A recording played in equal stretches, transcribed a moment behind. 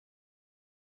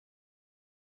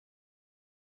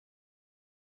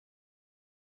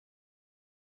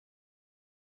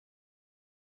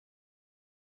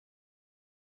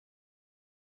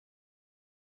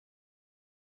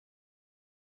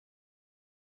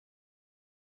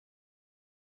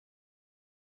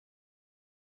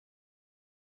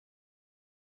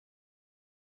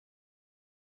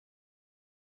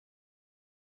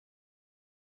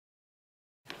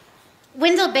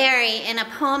Wendell Berry, in a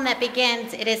poem that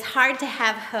begins, "It is hard to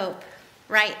have hope,"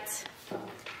 writes,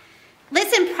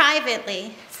 "Listen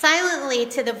privately, silently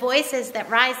to the voices that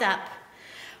rise up.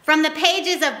 From the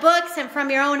pages of books and from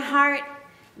your own heart,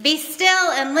 be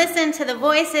still and listen to the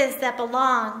voices that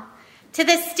belong to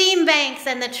the steam banks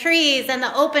and the trees and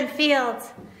the open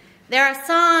fields. There are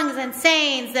songs and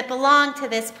sayings that belong to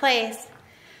this place,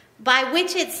 by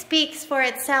which it speaks for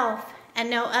itself and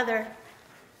no other.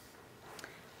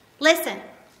 Listen.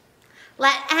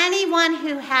 Let anyone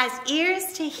who has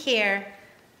ears to hear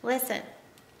listen.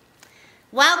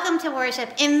 Welcome to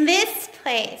worship. In this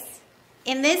place,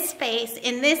 in this space,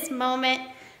 in this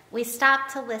moment, we stop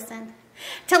to listen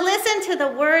to the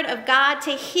word of God,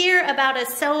 to hear about a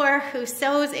sower who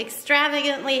sows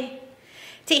extravagantly,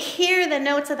 to hear the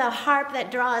notes of the harp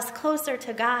that draw us closer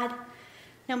to God.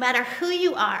 No matter who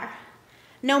you are,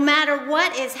 no matter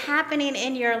what is happening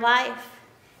in your life,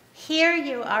 here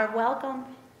you are welcome,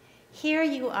 here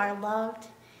you are loved,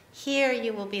 here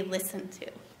you will be listened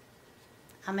to.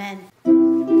 Amen.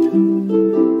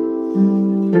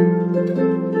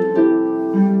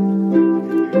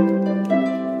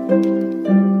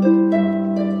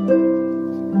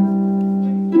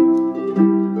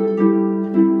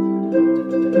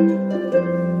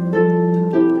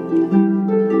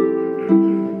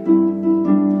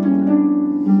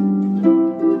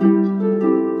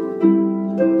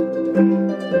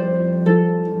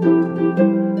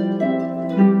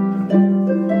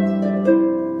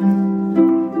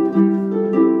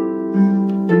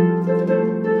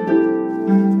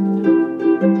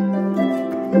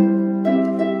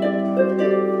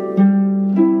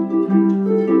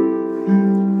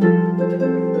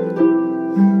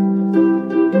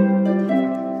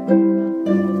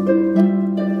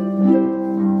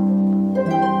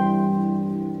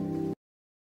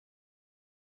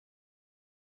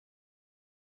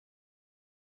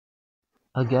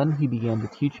 Again he began to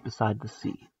teach beside the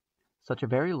sea. Such a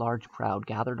very large crowd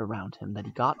gathered around him that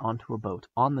he got onto a boat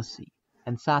on the sea,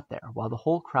 and sat there, while the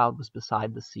whole crowd was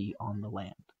beside the sea on the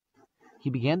land. He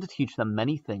began to teach them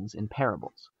many things in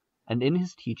parables, and in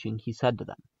his teaching he said to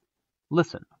them,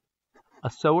 "Listen, a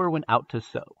sower went out to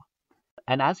sow,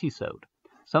 and as he sowed,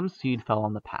 some seed fell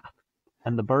on the path,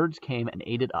 and the birds came and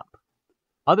ate it up.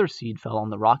 Other seed fell on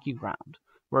the rocky ground,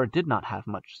 where it did not have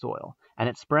much soil, and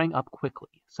it sprang up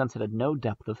quickly, since it had no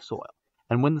depth of soil.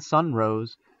 And when the sun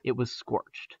rose, it was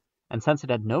scorched, and since it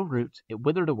had no roots, it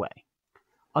withered away.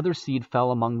 Other seed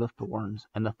fell among the thorns,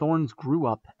 and the thorns grew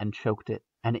up and choked it,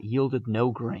 and it yielded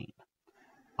no grain.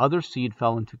 Other seed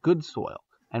fell into good soil,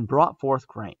 and brought forth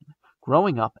grain,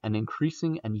 growing up and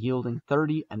increasing and yielding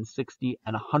 30 and 60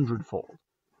 and 100-fold.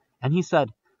 And he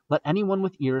said, Let anyone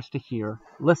with ears to hear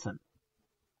listen."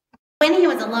 When he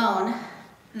was alone,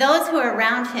 those who were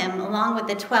around him, along with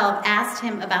the 12, asked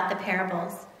him about the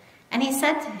parables. And he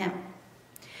said to him,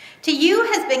 "To you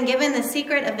has been given the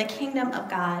secret of the kingdom of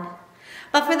God.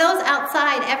 But for those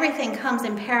outside, everything comes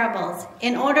in parables,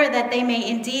 in order that they may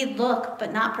indeed look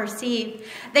but not perceive.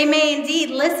 They may indeed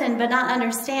listen but not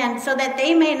understand, so that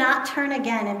they may not turn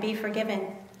again and be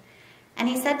forgiven." And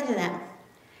he said to them,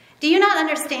 "Do you not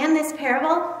understand this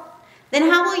parable? Then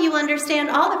how will you understand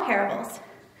all the parables?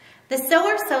 The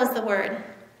sower sows the word.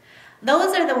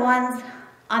 Those are the ones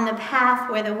on the path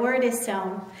where the word is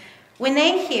sown. When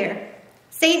they hear,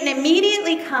 Satan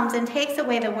immediately comes and takes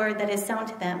away the word that is sown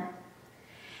to them.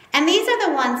 And these are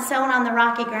the ones sown on the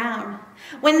rocky ground.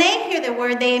 When they hear the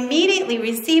word, they immediately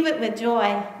receive it with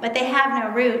joy, but they have no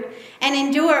root and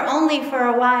endure only for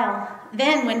a while.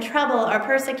 Then when trouble or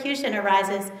persecution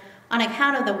arises on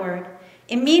account of the word,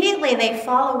 immediately they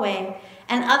fall away,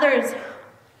 and others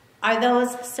are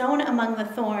those sown among the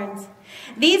thorns.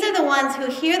 These are the ones who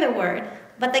hear the word,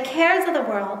 but the cares of the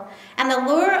world and the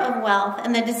lure of wealth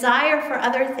and the desire for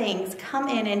other things come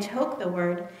in and choke the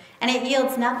word, and it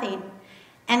yields nothing.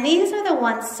 And these are the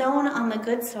ones sown on the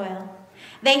good soil.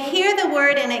 They hear the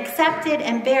word and accept it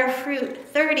and bear fruit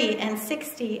 30 and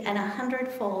 60 and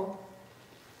 100-fold.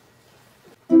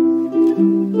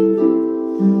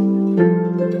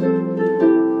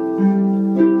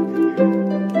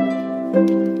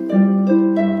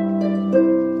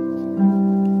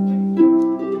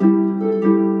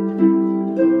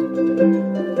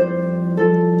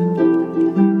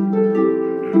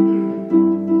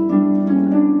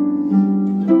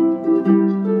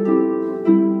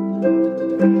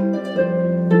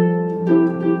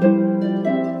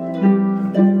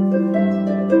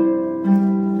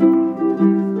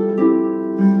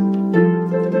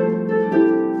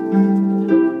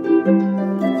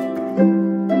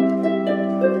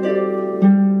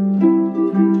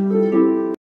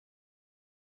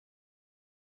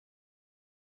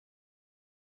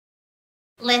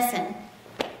 Listen,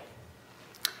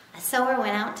 a sower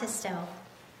went out to sow.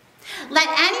 Let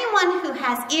anyone who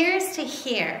has ears to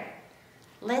hear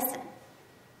listen.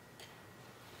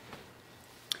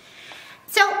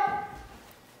 So,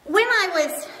 when I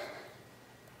was,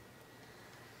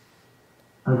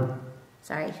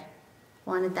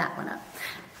 wanted that one up.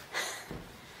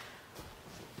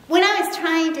 When I was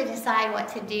trying to decide what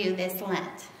to do this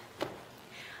Lent,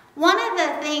 one of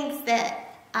the things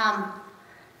that I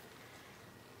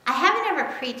haven't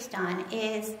ever preached on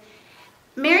is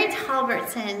Mary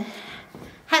Talbertson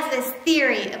has this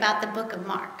theory about the book of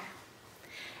Mark.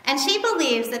 And she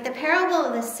believes that the parable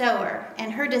of the sower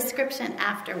and her description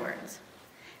afterwards,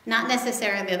 not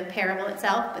necessarily the parable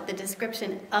itself, but the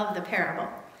description of the parable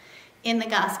in the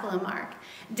Gospel of Mark,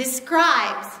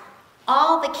 describes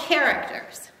all the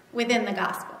characters within the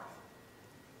Gospel.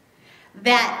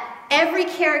 That every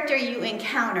character you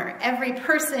encounter, every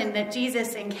person that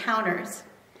Jesus encounters,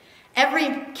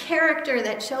 every character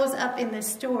that shows up in the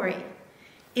story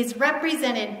is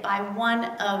represented by one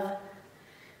of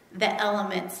the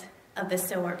elements of the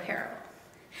sower parable.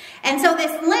 And so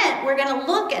this Lent, we're going to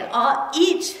look at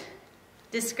each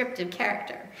descriptive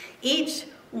character, each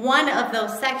one of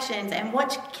those sections, and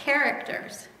which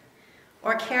characters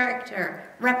or character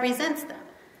represents them.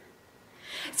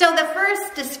 So the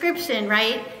first description,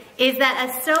 right, is that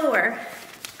a sower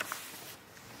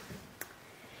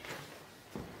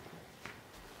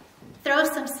throws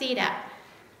some seed out.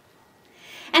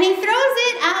 And he throws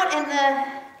it out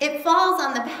and it falls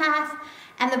on the path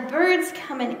and the birds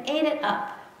come and ate it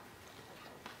up.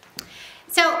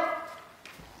 So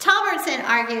Talbertson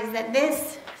argues that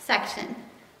this section,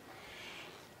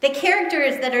 the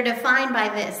characters that are defined by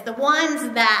this, the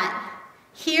ones that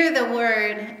hear the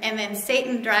word and then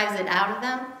Satan drives it out of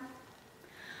them,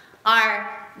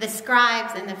 are the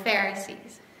scribes and the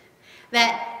Pharisees.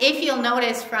 That if you'll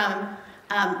notice from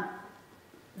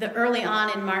the early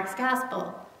on in Mark's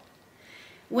gospel,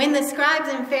 when the scribes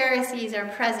and Pharisees are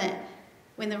present,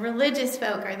 when the religious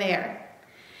folk are there,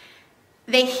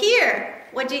 they hear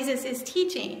what Jesus is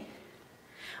teaching,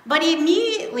 but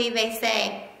immediately they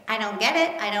say, I don't get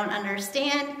it, I don't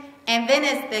understand, and then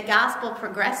as the gospel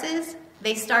progresses,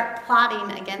 they start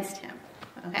plotting against him,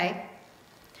 okay?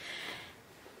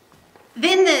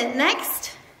 Then the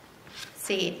next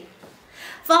seed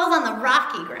falls on the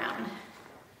rocky ground.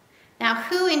 Now,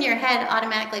 who in your head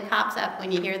automatically pops up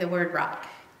when you hear the word rock?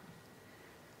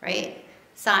 Right?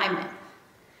 Simon.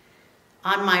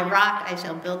 On my rock I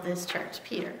shall build this church,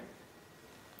 Peter.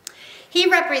 He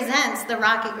represents the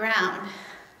rocky ground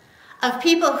of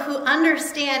people who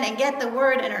understand and get the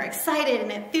word and are excited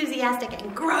and enthusiastic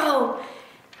and grow.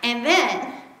 And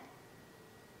then,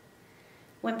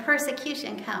 when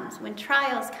persecution comes, when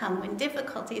trials come, when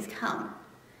difficulties come,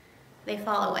 they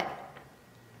fall away.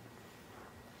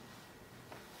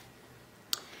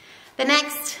 The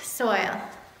next soil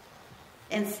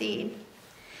and seed,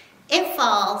 it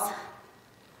falls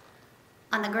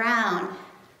on the ground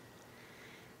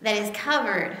that is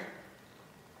covered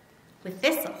with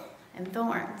thistle and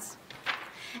thorns.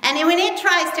 And when it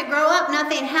tries to grow up,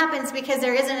 nothing happens because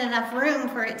there isn't enough room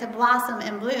for it to blossom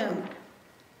and bloom.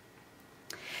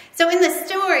 So in the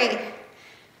story,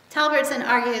 Talbertson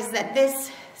argues that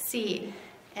this seed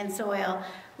and soil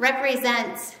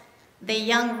represents the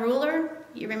young ruler.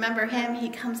 You remember him? He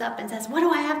comes up and says, what do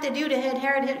I have to do to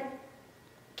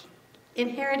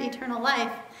inherit eternal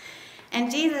life? And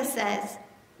Jesus says,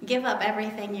 give up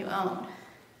everything you own.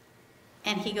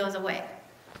 And he goes away.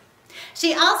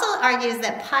 She also argues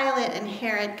that Pilate and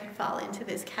Herod could fall into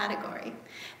this category.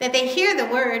 That they hear the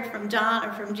word from John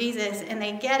or from Jesus and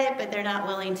they get it, but they're not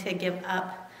willing to give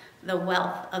up the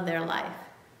wealth of their life.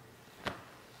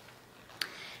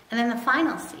 And then the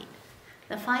final seed,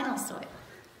 the final soil.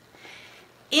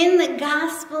 In the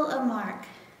Gospel of Mark,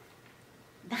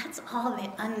 that's all the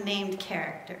unnamed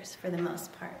characters for the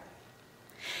most part.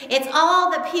 It's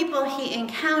all the people he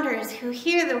encounters who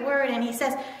hear the word and he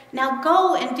says, now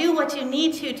go and do what you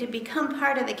need to become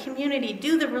part of the community,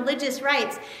 do the religious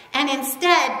rites, and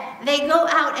instead they go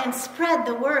out and spread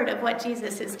the word of what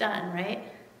Jesus has done, right?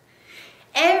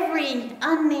 Every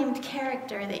unnamed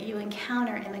character that you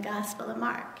encounter in the Gospel of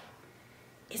Mark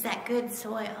is that good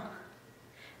soil.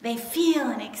 They feel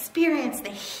and experience,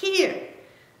 they hear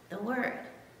the word,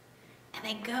 and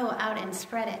they go out and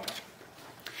spread it.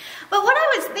 But what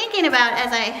I was thinking about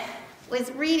as I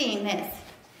was reading this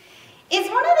is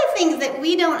one of the things that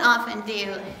we don't often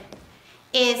do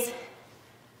is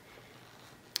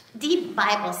deep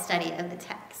Bible study of the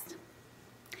text.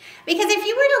 Because if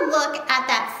you were to look at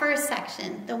that first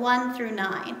section, the 1 through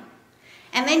 9,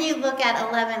 and then you look at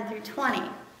 11 through 20,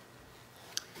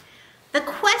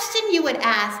 you would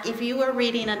ask if you were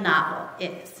reading a novel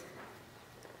is,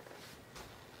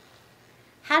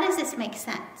 how does this make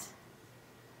sense?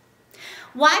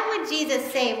 Why would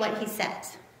Jesus say what he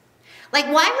says? Like,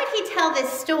 why would he tell this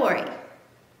story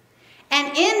and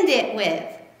end it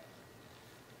with,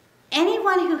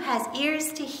 anyone who has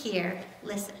ears to hear,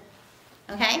 listen?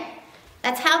 Okay?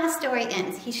 That's how the story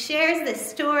ends. He shares this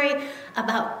story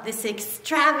about this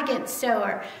extravagant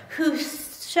sower who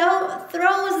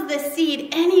throws the seed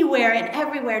anywhere and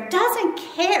everywhere, doesn't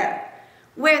care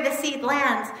where the seed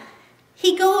lands.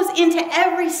 He goes into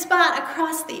every spot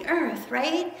across the earth,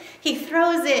 right? He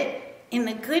throws it in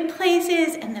the good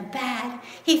places and the bad.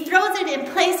 He throws it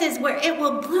in places where it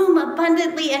will bloom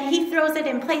abundantly, and he throws it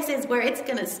in places where it's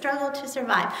going to struggle to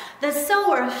survive. The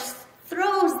sower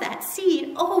throws that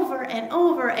seed over and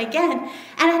over again.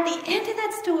 And at the end of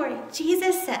that story,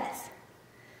 Jesus says,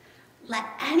 let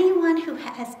anyone who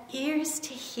has ears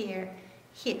to hear,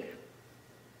 hear.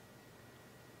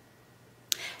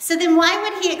 So then why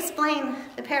would he explain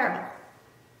the parable?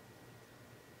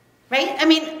 Right? I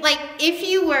mean, like, if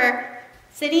you were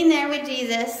sitting there with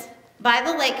Jesus by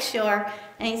the lake shore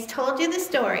and he's told you the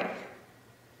story,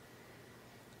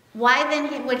 why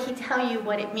then would he tell you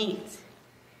what it means?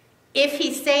 If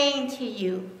he's saying to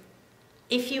you,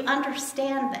 if you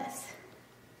understand this,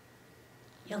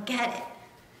 you'll get it.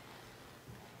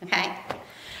 Okay?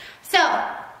 So,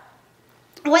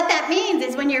 what that means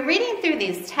is when you're reading through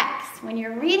these texts, when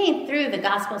you're reading through the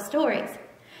gospel stories,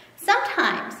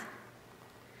 sometimes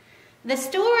the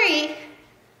story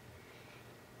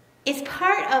is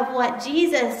part of what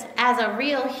Jesus, as a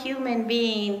real human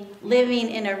being living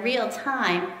in a real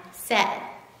time, said.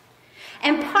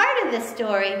 And part of the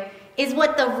story is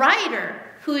what the writer,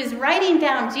 who is writing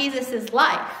down Jesus'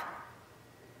 life,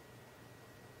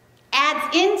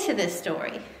 adds into the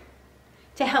story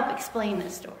to help explain the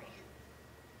story.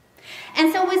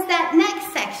 And so was that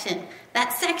next section,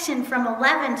 that section from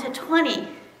 11 to 20,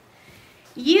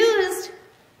 used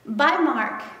by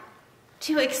Mark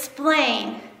to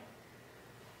explain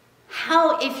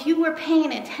how, if you were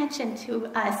paying attention to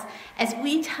us as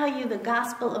we tell you the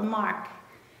Gospel of Mark,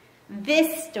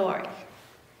 this story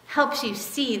helps you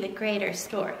see the greater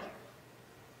story.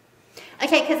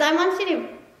 Okay, because I want you to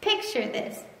picture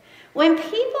this. When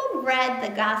people read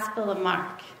the Gospel of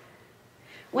Mark,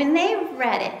 when they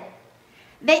read it,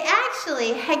 they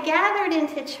actually had gathered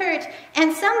into church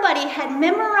and somebody had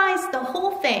memorized the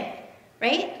whole thing,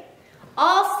 right?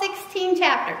 All 16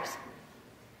 chapters.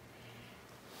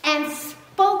 And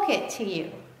spoke it to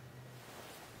you.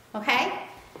 Okay?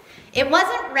 It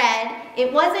wasn't read.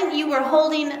 It wasn't you were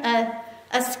holding a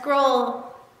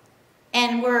scroll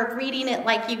and were reading it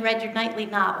like you read your nightly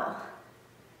novel.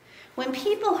 When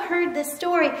people heard this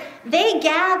story, they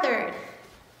gathered.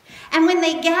 And when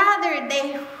they gathered,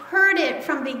 they heard it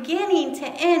from beginning to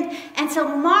end. And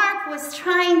so Mark was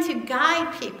trying to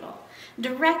guide people,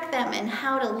 direct them in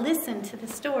how to listen to the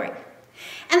story.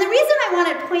 And the reason I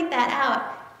want to point that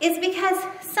out is because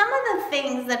some of the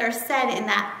things that are said in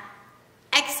that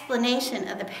explanation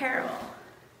of the parable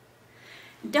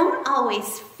don't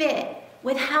always fit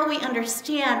with how we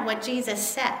understand what Jesus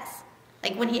says.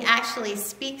 Like when he actually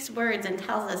speaks words and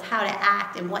tells us how to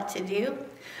act and what to do.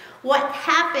 What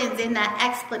happens in that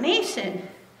explanation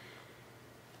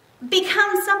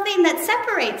becomes something that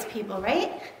separates people,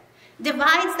 right?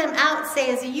 Divides them out,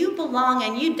 says you belong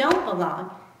and you don't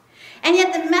belong. And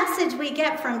yet the message we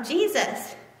get from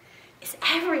Jesus is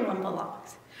everyone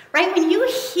belongs, right? When you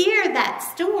hear that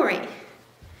story,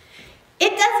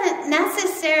 it doesn't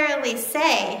necessarily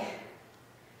say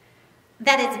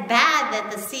that it's bad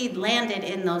that the seed landed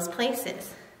in those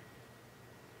places.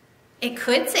 It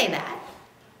could say that.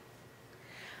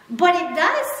 But it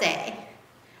does say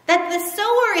that the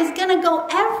sower is going to go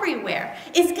everywhere.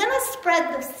 It's going to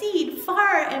spread the seed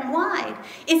far and wide.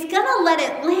 It's going to let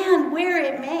it land where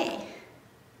it may.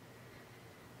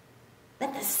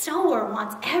 That the sower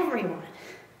wants everyone.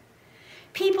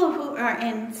 People who are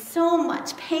in so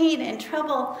much pain and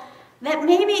trouble that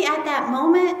maybe at that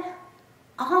moment,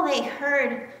 all they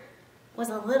heard was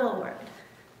a little word.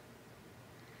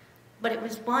 But it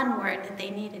was one word that they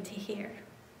needed to hear.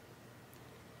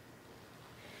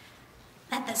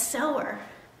 That the sower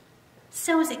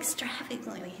sows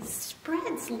extravagantly,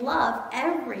 spreads love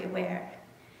everywhere,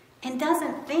 and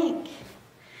doesn't think,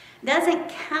 doesn't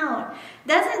count,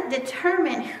 doesn't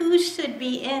determine who should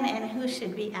be in and who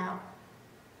should be out.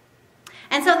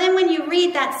 And so then when you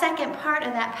read that second part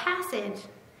of that passage,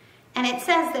 and it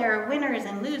says there are winners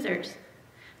and losers,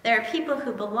 there are people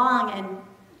who belong and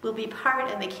will be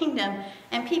part of the kingdom,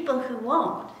 and people who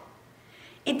won't.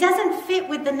 It doesn't fit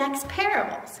with the next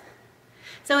parables.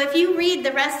 So So if you read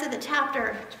the rest of the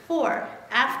chapter 4,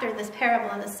 after this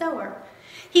parable of the sower,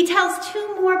 he tells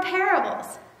 2 more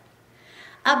parables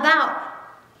about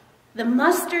the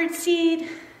mustard seed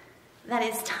that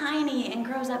is tiny and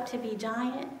grows up to be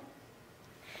giant.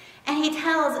 And he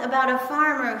tells about a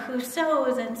farmer who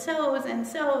sows and sows and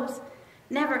sows,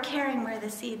 never caring where the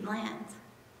seed lands.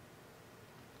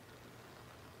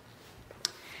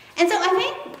 And so I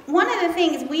think one of the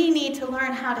things we need to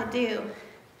learn how to do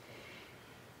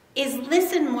is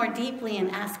listen more deeply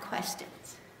and ask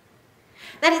questions.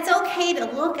 That it's okay to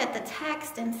look at the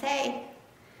text and say,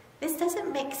 this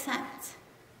doesn't make sense.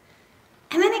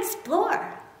 And then explore.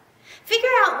 Figure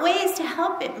out ways to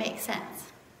help it make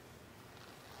sense.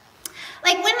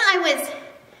 Like when I was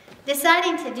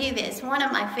deciding to do this, one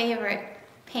of my favorite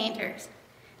painters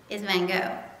is Van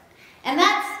Gogh. And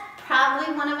that's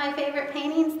probably one of my favorite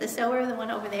paintings, the Sower, the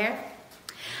one over there.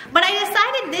 But I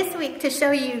decided this week to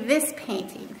show you this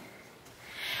painting.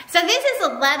 So this is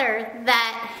a letter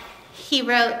that he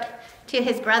wrote to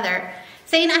his brother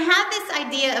saying, I have this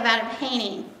idea about a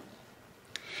painting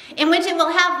in which it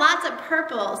will have lots of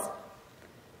purples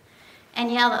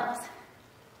and yellows.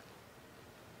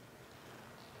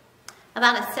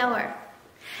 About a sower.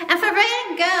 And for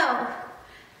Van Gogh,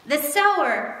 the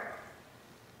sower,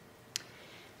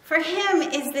 for him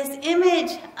is this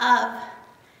image of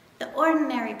the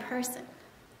ordinary person,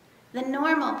 the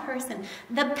normal person,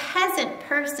 the peasant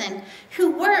person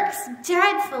who works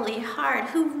dreadfully hard,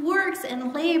 who works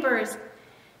and labors.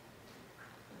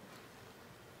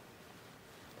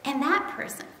 And that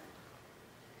person,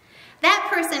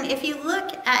 if you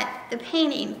look at the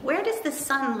painting, where does the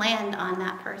sun land on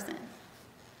that person?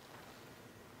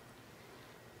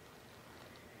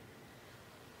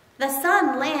 The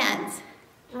sun lands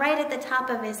right at the top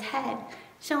of his head,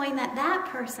 showing that that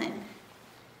person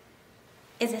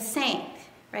is a saint,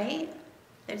 right?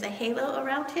 There's a halo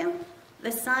around him.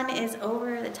 The sun is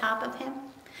over the top of him.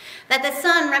 That the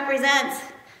sun represents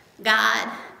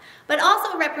God, but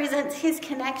also represents his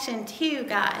connection to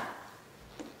God.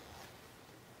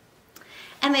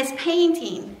 And this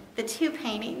painting, the 2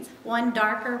 paintings, one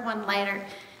darker, one lighter,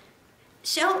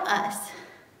 show us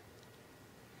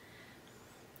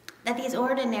that these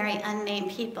ordinary,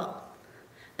 unnamed people,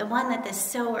 the one that the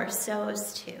sower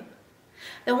sows to,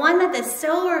 the one that the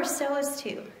sower sows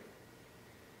to,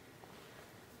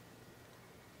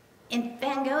 in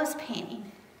Van Gogh's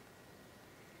painting,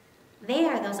 they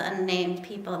are those unnamed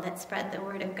people that spread the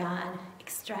word of God,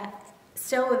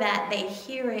 so that they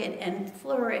hear it and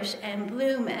flourish and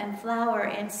bloom and flower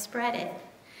and spread it.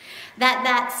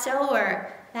 That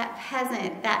sower, that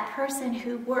peasant, that person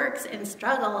who works and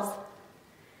struggles,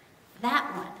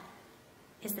 that one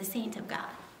is the saint of God.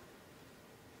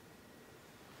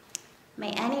 May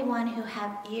anyone who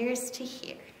have ears to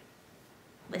hear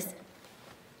listen.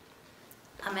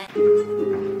 Amen.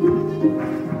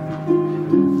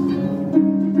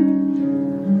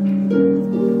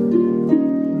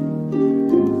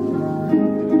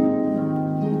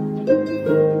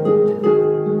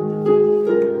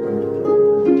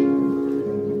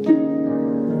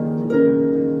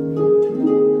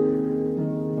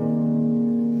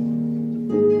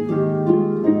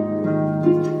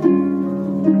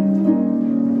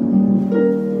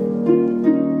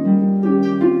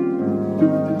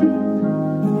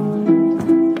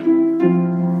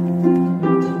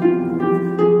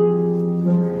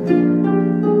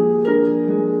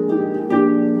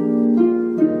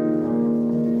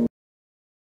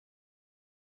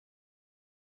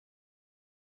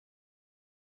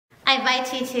 I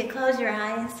invite you to close your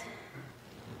eyes.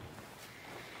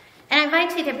 And I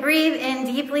invite you to breathe in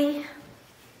deeply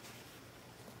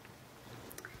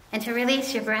and to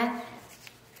release your breath.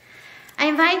 I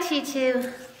invite you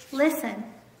to listen.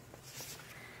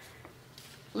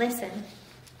 Listen.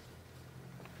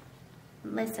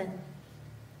 Listen.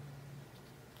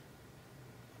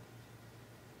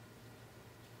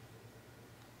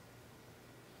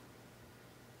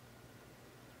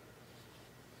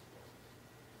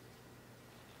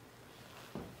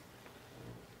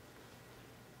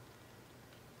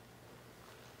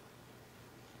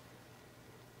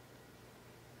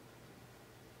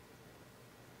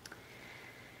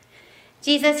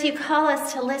 Jesus, you call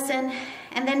us to listen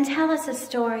and then tell us a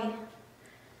story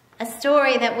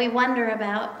that we wonder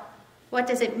about. What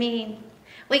does it mean?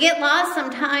 We get lost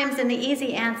sometimes in the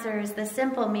easy answers, the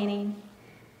simple meaning.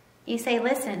 You say,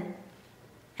 listen,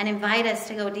 and invite us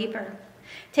to go deeper,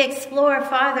 to explore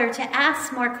farther, to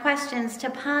ask more questions, to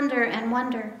ponder and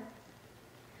wonder.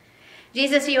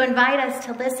 Jesus, you invite us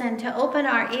to listen, to open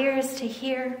our ears to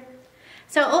hear.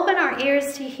 So open our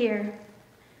ears to hear.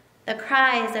 the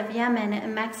cries of Yemen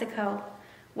and Mexico,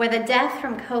 where the death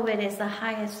from COVID is the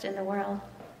highest in the world.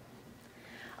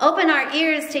 Open our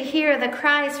ears to hear the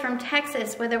cries from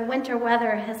Texas, where the winter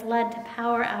weather has led to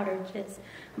power outages,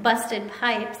 busted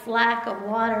pipes, lack of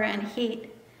water and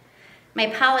heat.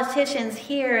 May politicians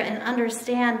hear and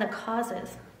understand the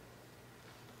causes.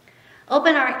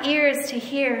 Open our ears to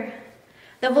hear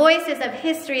the voices of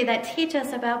history that teach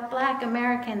us about Black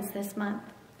Americans this month.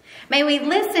 May we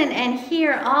listen and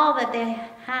hear all that they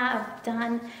have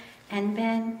done and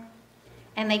been,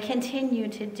 and they continue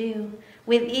to do,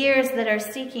 with ears that are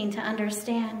seeking to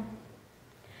understand.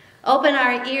 Open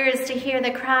our ears to hear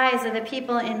the cries of the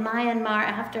people in Myanmar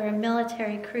after a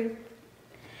military coup,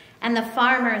 and the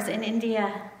farmers in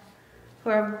India who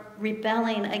are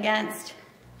rebelling against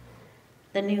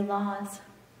the new laws.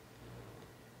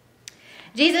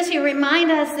 Jesus, you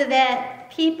remind us that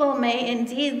people may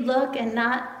indeed look and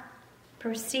not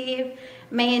perceive,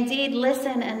 may indeed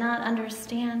listen and not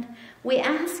understand. We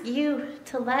ask you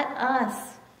to let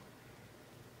us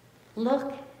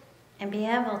look and be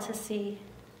able to see,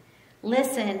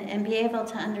 listen and be able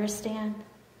to understand.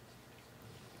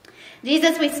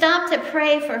 Jesus, we stop to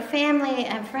pray for family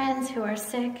and friends who are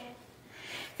sick,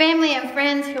 family and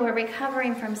friends who are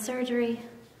recovering from surgery,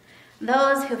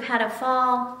 those who've had a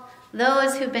fall,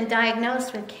 those who've been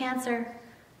diagnosed with cancer,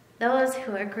 those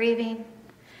who are grieving,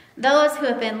 those who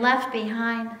have been left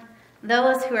behind,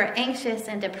 those who are anxious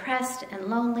and depressed and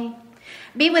lonely.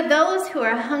 Be with those who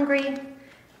are hungry.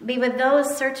 Be with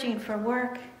those searching for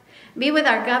work. Be with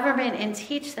our government and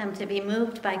teach them to be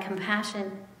moved by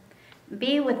compassion.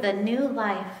 Be with the new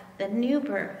life, the new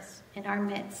births in our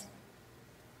midst.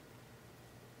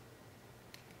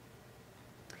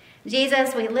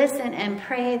 Jesus, we listen and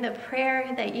pray the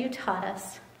prayer that you taught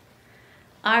us.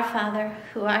 Our Father,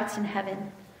 who art in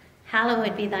heaven,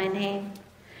 hallowed be thy name.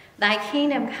 Thy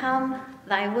kingdom come,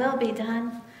 thy will be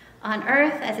done, on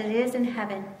earth as it is in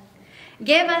heaven.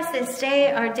 Give us this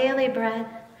day our daily bread,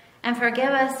 and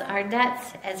forgive us our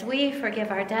debts as we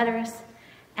forgive our debtors.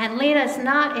 And lead us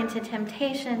not into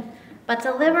temptation, but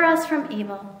deliver us from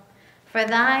evil. For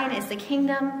thine is the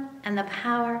kingdom, and the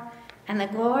power, and the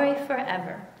glory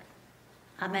forever.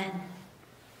 Amen.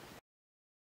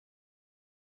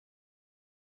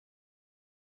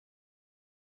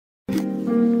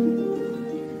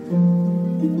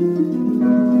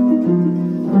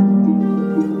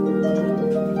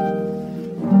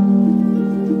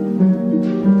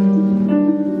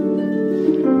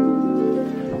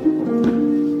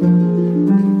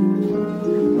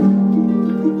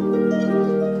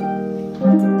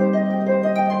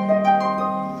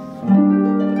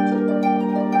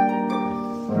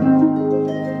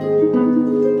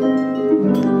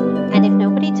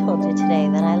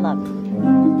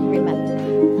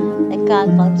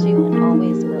 God loves you and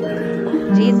always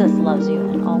will. Jesus loves you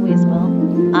and always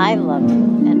will. I love you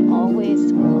and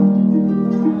always will.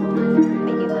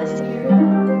 May you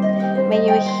listen. May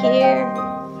you hear